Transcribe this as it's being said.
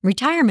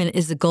Retirement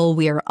is a goal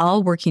we are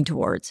all working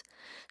towards.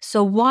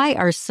 So why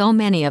are so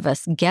many of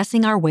us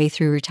guessing our way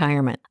through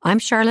retirement? I'm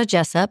Sharla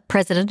Jessop,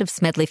 president of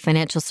Smedley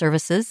Financial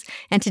Services,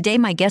 and today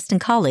my guest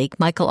and colleague,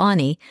 Mikal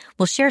Aune,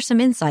 will share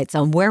some insights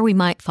on where we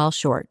might fall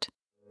short.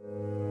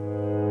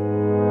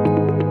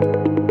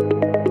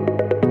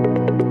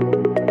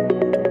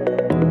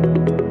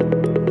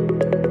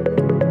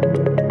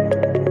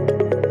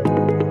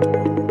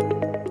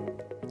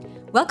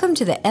 Welcome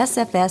to the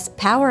SFS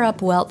Power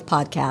Up Wealth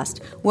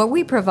podcast, where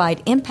we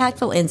provide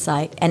impactful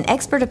insight and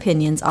expert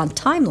opinions on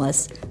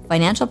timeless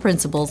financial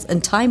principles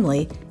and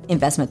timely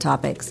investment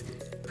topics,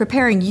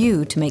 preparing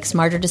you to make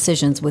smarter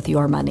decisions with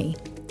your money.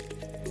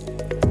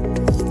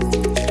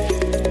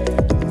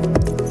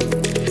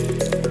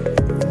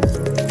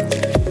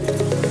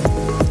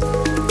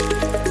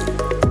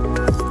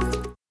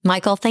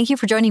 Mikal, thank you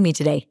for joining me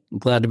today. I'm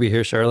glad to be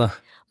here, Sharla.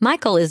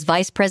 Mikal is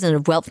Vice President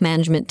of Wealth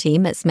Management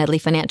Team at Smedley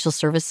Financial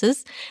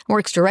Services and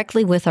works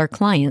directly with our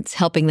clients,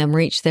 helping them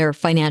reach their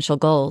financial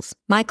goals.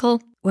 Mikal,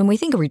 when we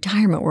think of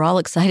retirement, we're all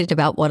excited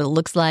about what it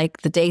looks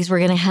like, the days we're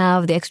going to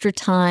have, the extra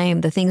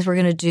time, the things we're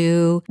going to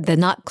do, the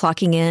not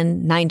clocking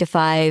in 9 to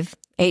 5,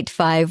 8 to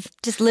 5,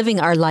 just living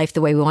our life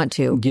the way we want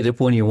to. Get up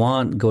when you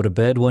want, go to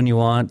bed when you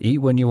want, eat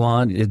when you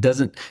want.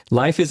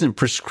 Life isn't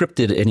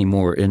prescripted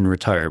anymore in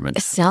retirement.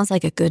 It sounds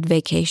like a good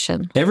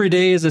vacation. Every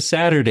day is a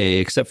Saturday,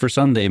 except for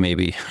Sunday,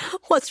 maybe.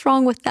 What's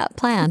wrong with that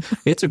plan?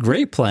 It's a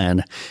great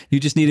plan.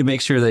 You just need to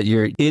make sure that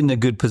you're in a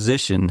good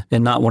position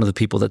and not one of the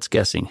people that's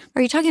guessing.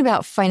 Are you talking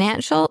about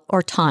financial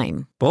or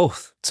time?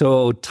 Both.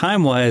 So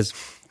time-wise,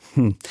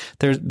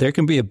 there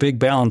can be a big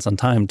balance on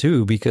time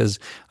too, because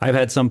I've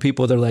had some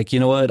people, they're like, you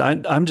know what,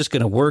 I'm just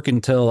going to work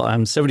until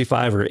I'm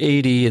 75 or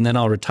 80 and then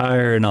I'll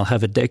retire and I'll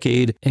have a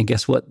decade. And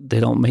guess what? They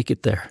don't make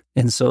it there.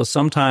 And so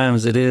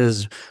sometimes it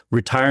is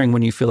retiring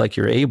when you feel like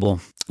you're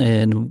able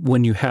and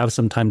when you have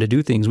some time to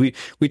do things. We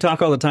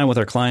talk all the time with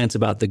our clients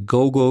about the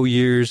go-go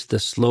years, the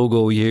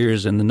slow-go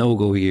years, and the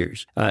no-go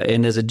years.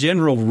 And as a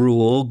general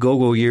rule,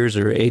 go-go years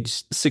are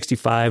age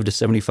 65 to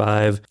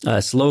 75,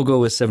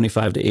 slow-go is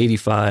 75 to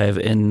 85,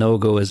 and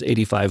no-go is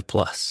 85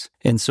 plus.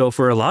 And so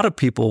for a lot of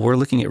people, we're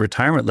looking at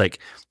retirement like,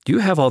 you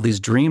have all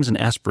these dreams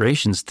and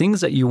aspirations,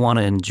 things that you want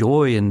to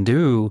enjoy and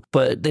do,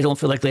 but they don't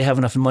feel like they have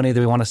enough money.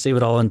 They want to save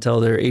it all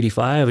until they're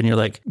 85. And you're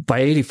like, by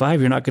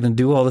 85, you're not going to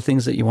do all the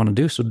things that you want to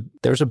do. So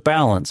there's a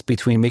balance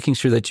between making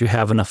sure that you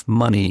have enough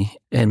money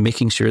and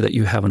making sure that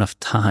you have enough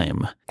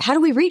time. How do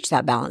we reach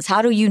that balance?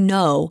 How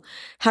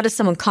does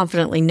someone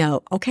confidently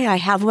know, okay, I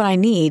have what I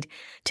need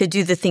to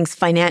do the things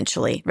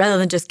financially, rather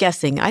than just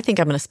guessing, I think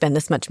I'm going to spend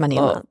this much money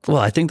a month? Well,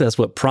 I think that's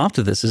what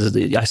prompted this.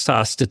 Is I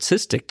saw a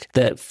statistic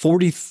that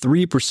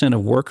 43%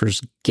 of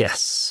workers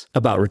guess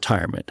about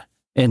retirement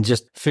and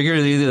just figure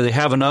either they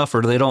have enough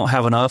or they don't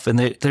have enough. And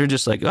they're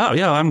just like, oh,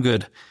 yeah, I'm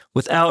good,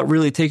 without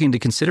really taking into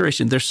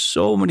consideration. There's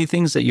so many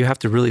things that you have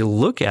to really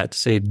look at to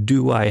say,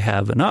 do I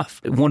have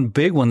enough? One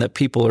big one that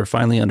people are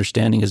finally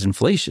understanding is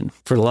inflation.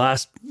 For the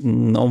last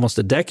almost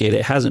a decade,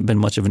 it hasn't been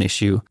much of an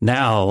issue.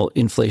 Now,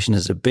 inflation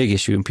is a big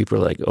issue, and people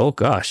are like, oh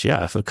gosh,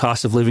 yeah, if the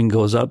cost of living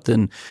goes up,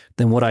 then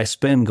what I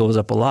spend goes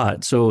up a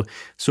lot. So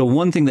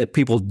one thing that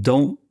people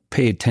don't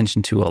pay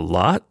attention to a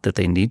lot that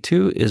they need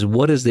to is,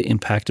 what is the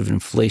impact of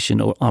inflation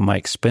on my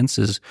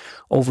expenses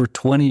over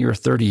 20 or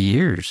 30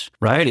 years,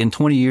 right? In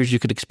 20 years, you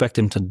could expect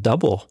them to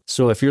double.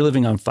 So if you're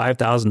living on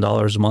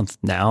 $5,000 a month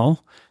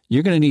now,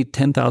 you're going to need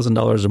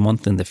 $10,000 a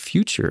month in the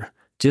future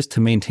just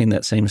to maintain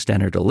that same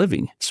standard of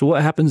living. So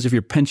what happens if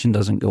your pension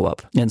doesn't go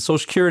up? And Social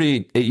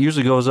Security, it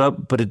usually goes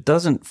up, but it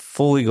doesn't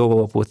fully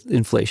go up with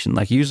inflation.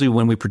 Like usually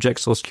when we project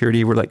Social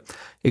Security, we're like,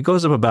 it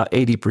goes up about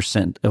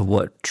 80% of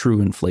what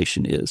true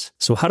inflation is.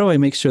 So how do I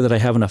make sure that I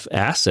have enough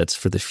assets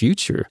for the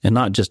future and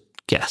not just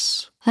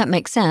guess? That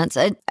makes sense.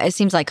 It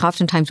seems like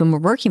oftentimes when we're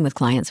working with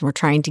clients and we're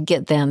trying to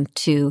get them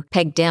to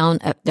peg down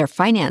their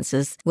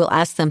finances, we'll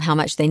ask them how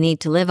much they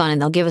need to live on,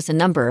 and they'll give us a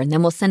number, and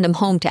then we'll send them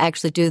home to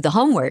actually do the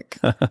homework.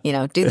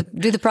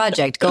 Do the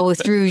project, go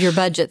through your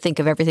budget, think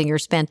of everything you're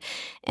spent.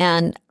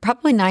 And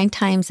probably 9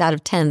 times out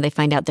of 10, they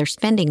find out they're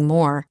spending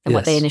more than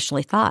what they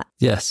initially thought.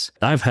 Yes.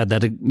 I've had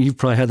that. You've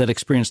probably had that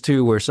experience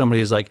too, where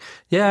somebody's like,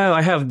 yeah,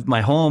 I have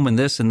my home and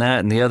this and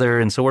that and the other.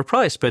 And so we're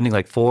probably spending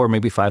like $4,000,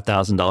 maybe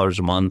 $5,000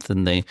 a month.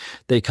 And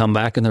they come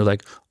back and they're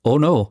like, oh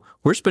no,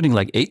 we're spending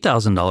like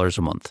 $8,000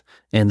 a month.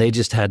 And they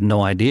just had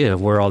no idea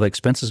of where all the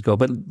expenses go.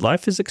 But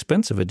life is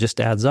expensive. It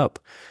just adds up.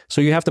 So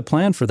you have to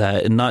plan for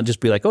that and not just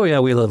be like, oh yeah,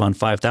 we live on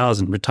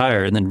 $5,000,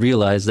 retire, and then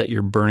realize that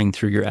you're burning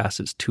through your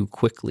assets too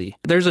quickly.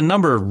 There's a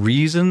number of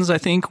reasons, I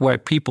think, why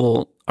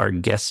people are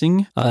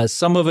guessing.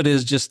 Some of it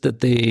is just that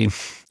they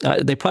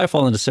probably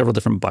fall into several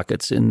different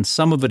buckets. And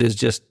some of it is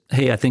just,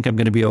 hey, I think I'm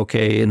going to be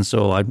okay. And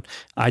so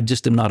I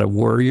just am not a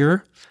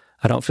worrier.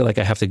 I don't feel like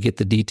I have to get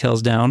the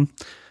details down.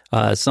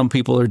 Some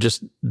people are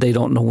just, they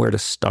don't know where to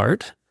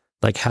start.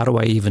 Like, how do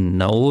I even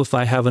know if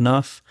I have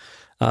enough?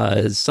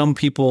 Some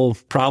people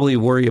probably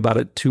worry about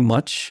it too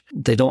much.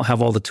 They don't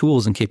have all the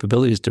tools and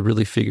capabilities to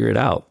really figure it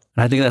out.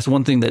 And I think that's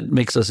one thing that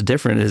makes us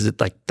different is that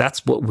like,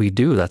 that's what we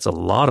do. That's a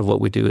lot of what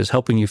we do is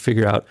helping you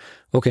figure out,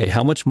 okay,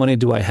 how much money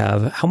do I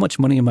have? How much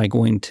money am I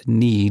going to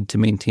need to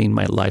maintain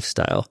my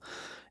lifestyle?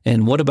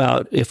 And what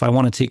about if I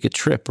want to take a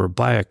trip or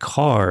buy a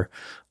car?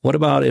 What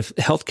about if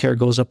healthcare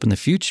goes up in the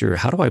future?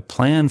 How do I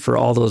plan for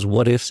all those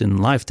what ifs in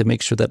life to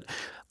make sure that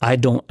I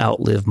don't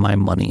outlive my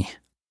money?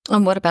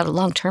 And what about a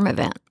long-term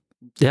event?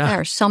 Yeah. There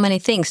are so many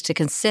things to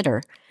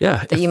consider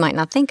that you might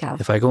not think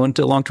of. If I go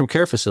into a long-term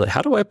care facility,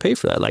 how do I pay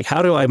for that? Like,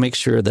 how do I make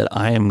sure that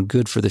I am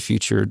good for the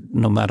future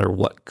no matter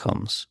what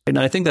comes? And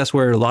I think that's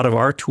where a lot of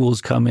our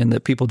tools come in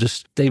that people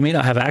they may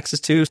not have access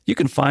to. You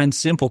can find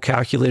simple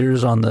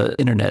calculators on the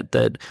internet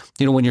that,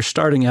 when you're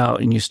starting out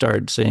and you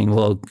start saying,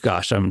 well,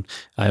 gosh, I'm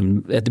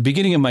at the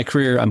beginning of my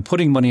career, I'm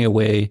putting money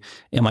away.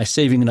 Am I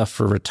saving enough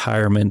for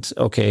retirement?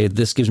 Okay,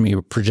 this gives me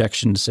a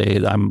projection to say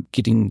that I'm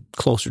getting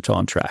closer to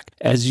on track.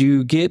 As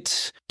you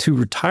get to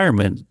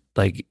retirement,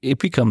 like it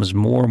becomes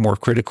more and more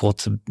critical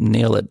to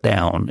nail it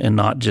down and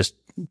not just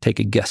take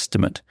a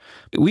guesstimate.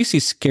 We see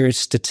scary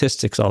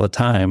statistics all the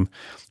time.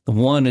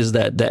 One is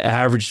that the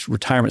average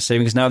retirement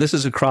savings, now this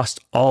is across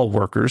all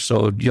workers,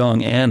 so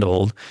young and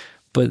old,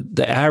 but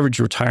the average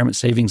retirement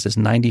savings is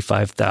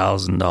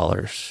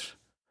 $95,000.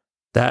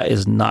 That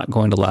is not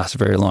going to last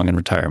very long in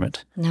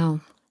retirement. No.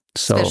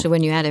 Especially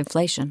when you add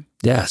inflation.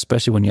 Yeah,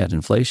 especially when you add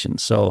inflation.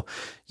 So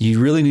you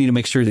really need to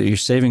make sure that you're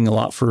saving a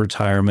lot for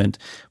retirement,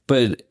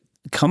 but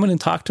come in and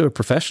talk to a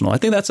professional. I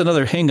think that's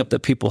another hang up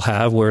that people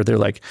have where they're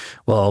like,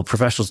 well,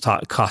 professionals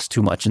cost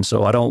too much. And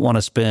so I don't want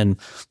to spend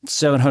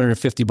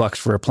 $750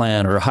 for a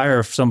plan or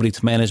hire somebody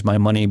to manage my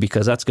money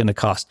because that's going to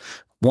cost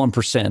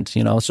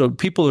 1%, So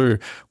people are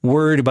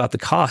worried about the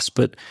cost.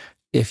 But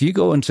if you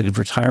go into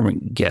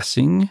retirement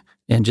guessing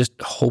and just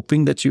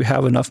hoping that you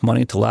have enough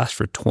money to last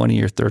for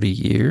 20 or 30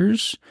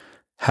 years,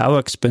 how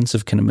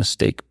expensive can a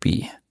mistake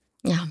be?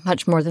 Yeah,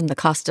 much more than the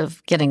cost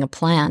of getting a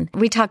plan.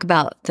 We talk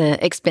about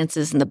the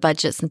expenses and the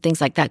budgets and things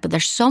like that, but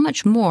there's so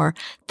much more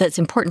that's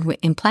important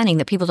in planning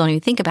that people don't even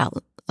think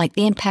about, like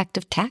the impact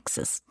of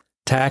taxes.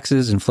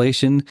 Taxes,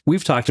 inflation.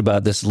 We've talked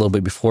about this a little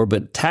bit before,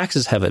 but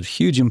taxes have a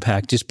huge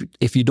impact just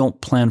if you don't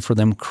plan for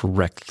them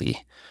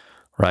correctly,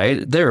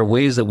 right? There are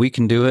ways that we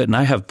can do it, and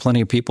I have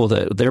plenty of people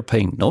that they're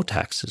paying no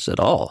taxes at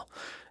all.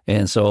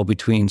 And so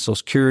between Social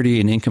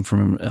Security and income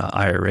from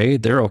IRA,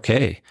 they're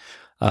okay.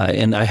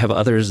 And I have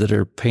others that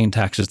are paying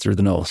taxes through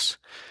the nose.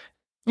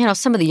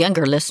 Some of the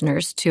younger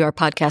listeners to our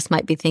podcast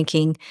might be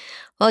thinking,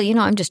 well,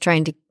 I'm just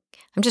trying to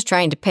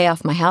pay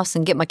off my house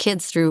and get my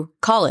kids through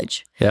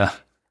college. Yeah.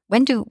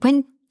 When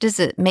does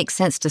it make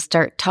sense to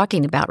start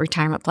talking about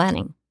retirement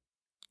planning?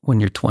 When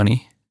you're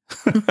 20.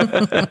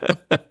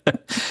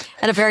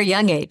 At a very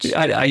young age.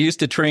 I used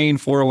to train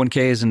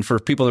 401ks, and for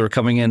people that were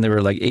coming in, they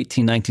were like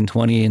 18, 19,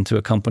 20 into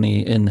a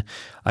company. And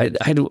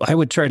I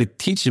would try to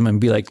teach them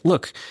and be like,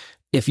 look,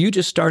 if you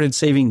just started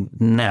saving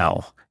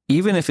now,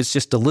 even if it's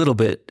just a little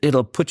bit,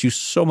 it'll put you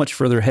so much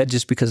further ahead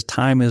just because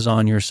time is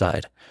on your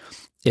side.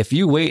 If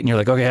you wait and you're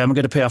like, okay, I'm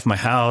going to pay off my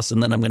house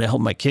and then I'm going to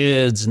help my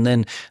kids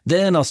and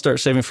then I'll start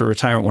saving for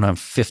retirement when I'm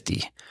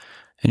 50.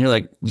 And you're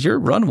like, your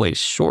runway's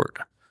short.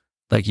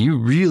 Like you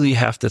really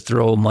have to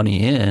throw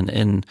money in,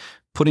 and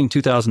putting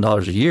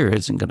 $2,000 a year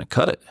isn't going to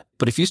cut it.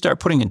 But if you start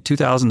putting in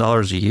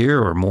 $2,000 a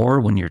year or more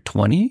when you're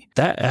 20,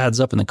 that adds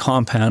up, and the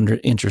compound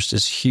interest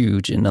is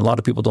huge. And a lot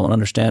of people don't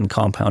understand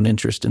compound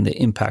interest and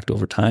the impact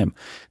over time.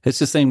 It's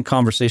the same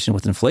conversation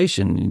with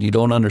inflation. You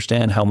don't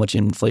understand how much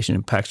inflation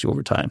impacts you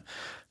over time.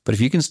 But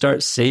if you can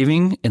start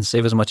saving and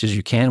save as much as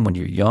you can when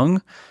you're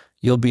young,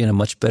 you'll be in a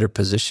much better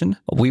position.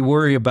 We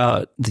worry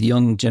about the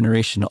young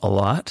generation a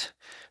lot,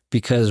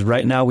 because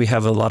right now we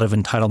have a lot of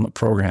entitlement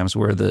programs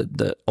where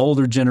the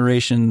older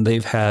generation,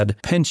 they've had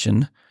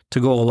pension to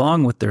go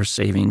along with their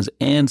savings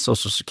and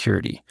Social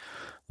Security.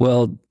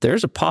 Well,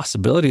 there's a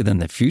possibility that in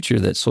the future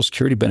that Social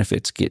Security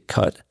benefits get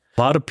cut.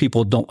 A lot of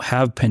people don't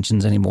have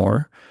pensions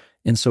anymore.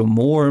 And so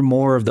more and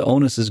more of the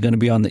onus is going to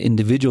be on the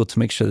individual to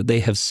make sure that they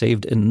have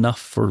saved enough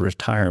for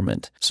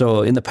retirement.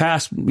 So in the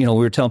past, we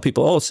were telling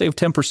people, save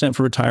 10%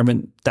 for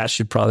retirement. That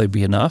should probably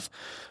be enough.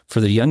 For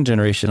the young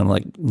generation, I'm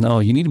like, no,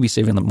 you need to be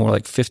saving more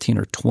like 15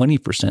 or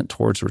 20%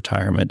 towards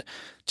retirement,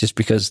 just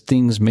because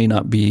things may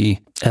not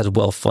be as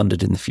well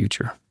funded in the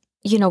future.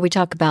 We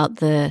talk about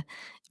the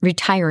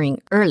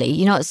retiring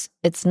early.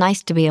 It's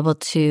nice to be able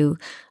to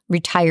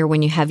retire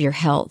when you have your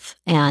health.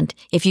 And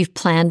if you've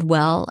planned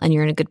well and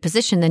you're in a good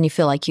position, then you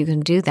feel like you can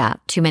do that.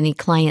 Too many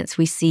clients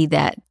we see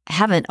that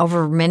haven't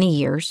over many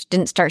years,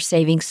 didn't start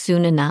saving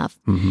soon enough,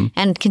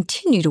 and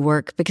continue to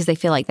work because they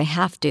feel like they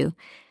have to,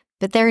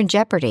 but they're in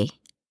jeopardy.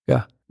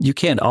 Yeah. You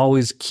can't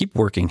always keep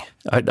working.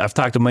 I've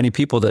talked to many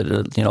people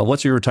that,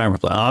 what's your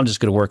retirement plan? I'm just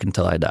going to work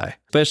until I die,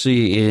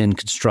 especially in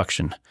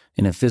construction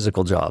and in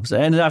physical jobs.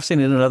 And I've seen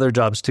it in other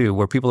jobs too,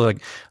 where people are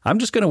like, I'm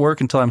just going to work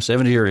until I'm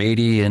 70 or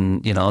 80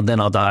 and, then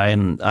I'll die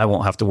and I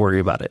won't have to worry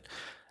about it.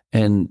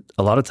 And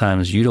a lot of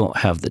times you don't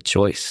have the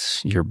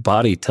choice. Your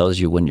body tells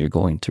you when you're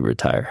going to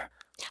retire.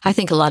 I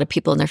think a lot of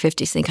people in their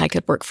 50s think I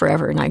could work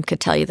forever. And I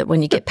could tell you that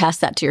when you get past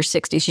that to your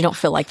 60s, you don't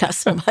feel like that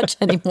so much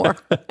anymore.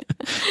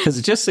 Because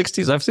it's just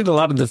 60s. I've seen a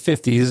lot in the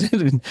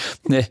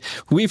 50s.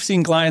 We've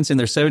seen clients in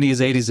their 70s,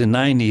 80s, and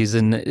 90s,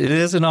 and it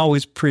isn't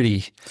always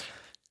pretty.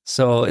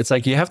 So it's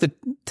like you have to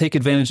take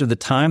advantage of the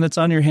time that's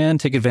on your hand,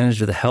 take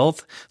advantage of the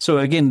health. So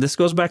again, this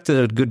goes back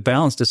to a good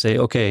balance to say,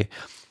 okay,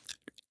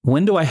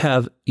 when do I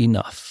have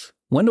enough?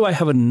 When do I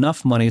have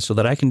enough money so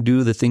that I can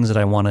do the things that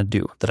I want to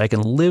do, that I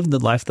can live the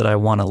life that I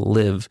want to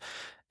live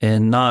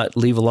and not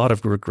leave a lot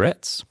of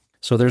regrets?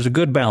 So there's a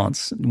good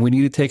balance. We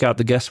need to take out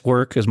the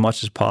guesswork as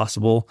much as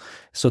possible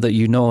so that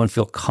you know and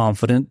feel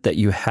confident that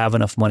you have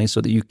enough money so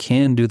that you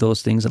can do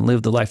those things and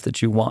live the life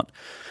that you want.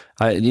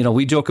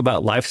 We joke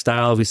about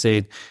lifestyle. We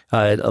say,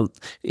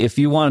 if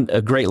you want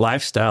a great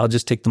lifestyle,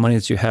 just take the money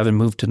that you have and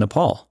move to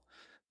Nepal.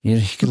 You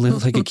can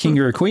live like a king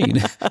or a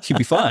queen. You'd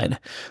be fine.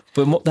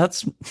 But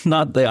that's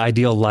not the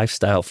ideal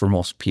lifestyle for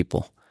most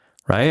people,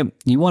 right?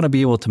 You want to be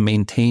able to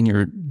maintain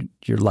your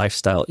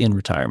lifestyle in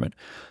retirement.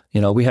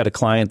 We had a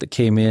client that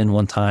came in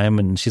one time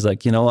and she's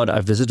like, you know what?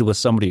 I visited with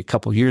somebody a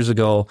couple years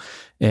ago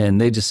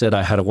and they just said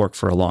I had to work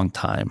for a long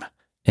time.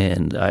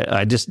 And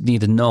I just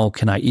need to know,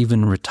 can I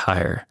even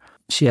retire?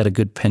 She had a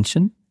good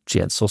pension. She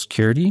had Social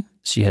Security.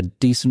 She had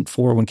decent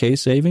 401k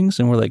savings.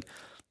 And we're like,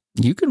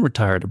 you can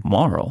retire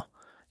tomorrow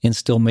and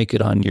still make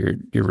it on your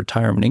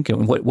retirement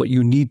income, what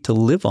you need to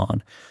live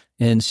on.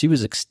 And she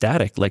was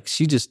ecstatic. Like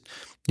she just,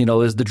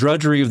 is the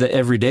drudgery of the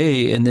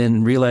everyday and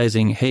then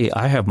realizing, hey,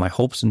 I have my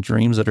hopes and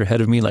dreams that are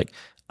ahead of me. Like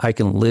I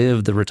can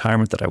live the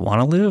retirement that I want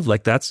to live.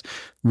 Like that's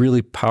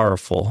really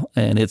powerful.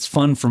 And it's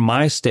fun from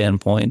my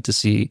standpoint to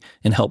see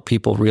and help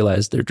people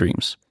realize their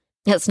dreams.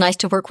 It's nice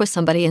to work with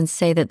somebody and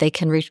say that they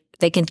can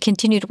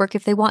continue to work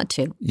if they want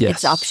to. Yes.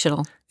 It's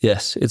optional.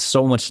 Yes. It's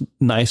so much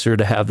nicer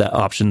to have that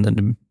option than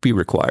to be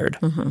required.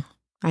 Mm-hmm.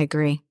 I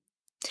agree.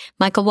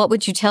 Michael, what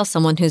would you tell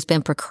someone who's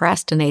been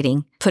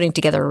procrastinating putting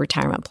together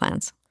retirement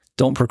plans?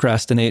 Don't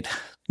procrastinate.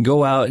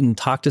 Go out and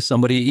talk to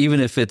somebody, even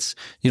if it's,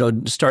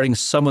 starting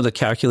some of the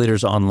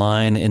calculators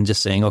online and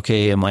just saying,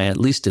 okay, am I at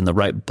least in the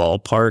right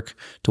ballpark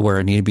to where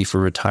I need to be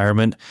for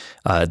retirement?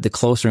 The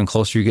closer and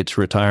closer you get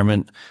to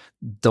retirement,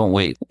 don't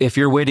wait. If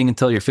you're waiting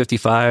until you're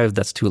 55,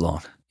 that's too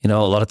long. A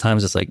lot of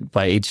times it's like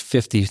by age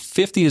 50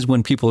 is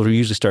when people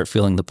usually start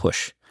feeling the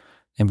push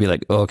and be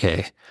like,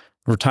 okay,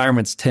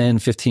 retirement's 10,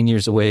 15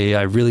 years away.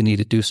 I really need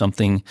to do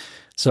something.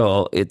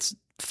 So it's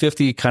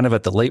 50 kind of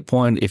at the late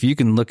point. If you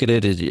can look at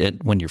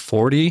it when you're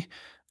 40,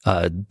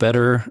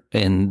 better.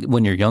 And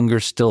when you're younger,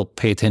 still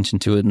pay attention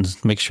to it and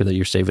make sure that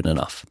you're saving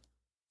enough.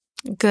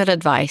 Good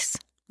advice.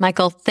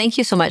 Michael, thank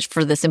you so much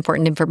for this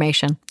important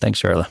information.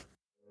 Thanks, Sharla.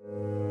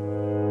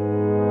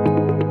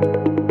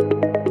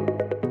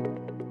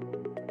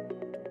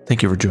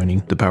 Thank you for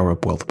joining the Power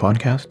Up Wealth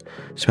podcast.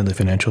 Smedley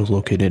Financial is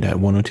located at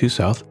 102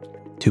 South,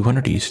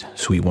 200 East,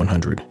 Suite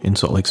 100 in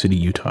Salt Lake City,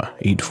 Utah,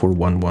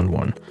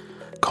 84111.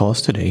 Call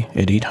us today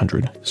at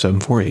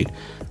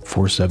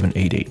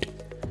 800-748-4788.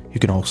 You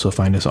can also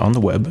find us on the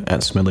web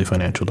at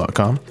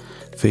smedleyfinancial.com,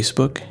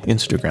 Facebook,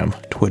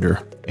 Instagram,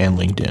 Twitter, and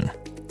LinkedIn.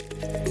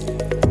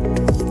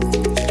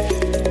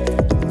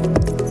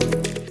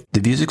 The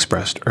views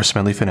expressed are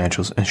Smedley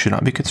Financial's and should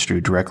not be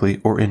construed directly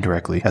or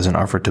indirectly as an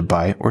offer to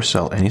buy or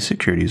sell any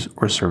securities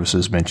or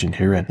services mentioned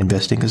herein.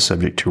 Investing is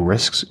subject to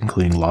risks,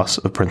 including loss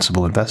of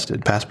principal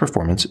invested. Past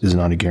performance is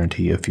not a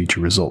guarantee of future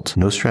results.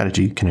 No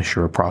strategy can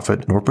assure a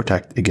profit nor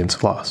protect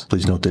against loss.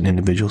 Please note that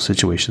individual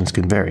situations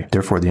can vary.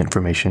 Therefore, the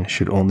information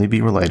should only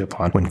be relied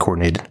upon when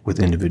coordinated with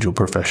individual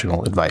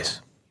professional advice.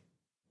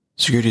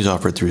 Securities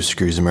offered through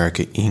Securities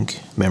America,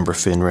 Inc., member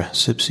FINRA,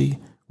 SIPC,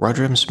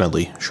 Roger M.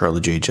 Smedley,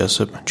 Sharla J.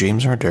 Jessop,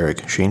 James R.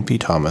 Derrick, Shane P.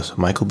 Thomas,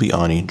 Michael B.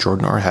 Aune,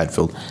 Jordan R.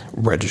 Hadfield,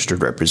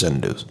 registered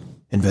representatives.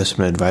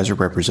 Investment advisor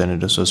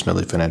representatives of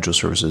Smedley Financial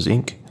Services,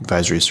 Inc.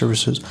 Advisory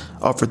services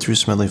offered through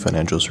Smedley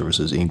Financial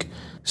Services, Inc.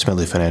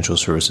 Smedley Financial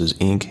Services,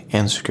 Inc.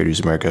 and Securities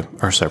America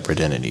are separate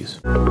entities.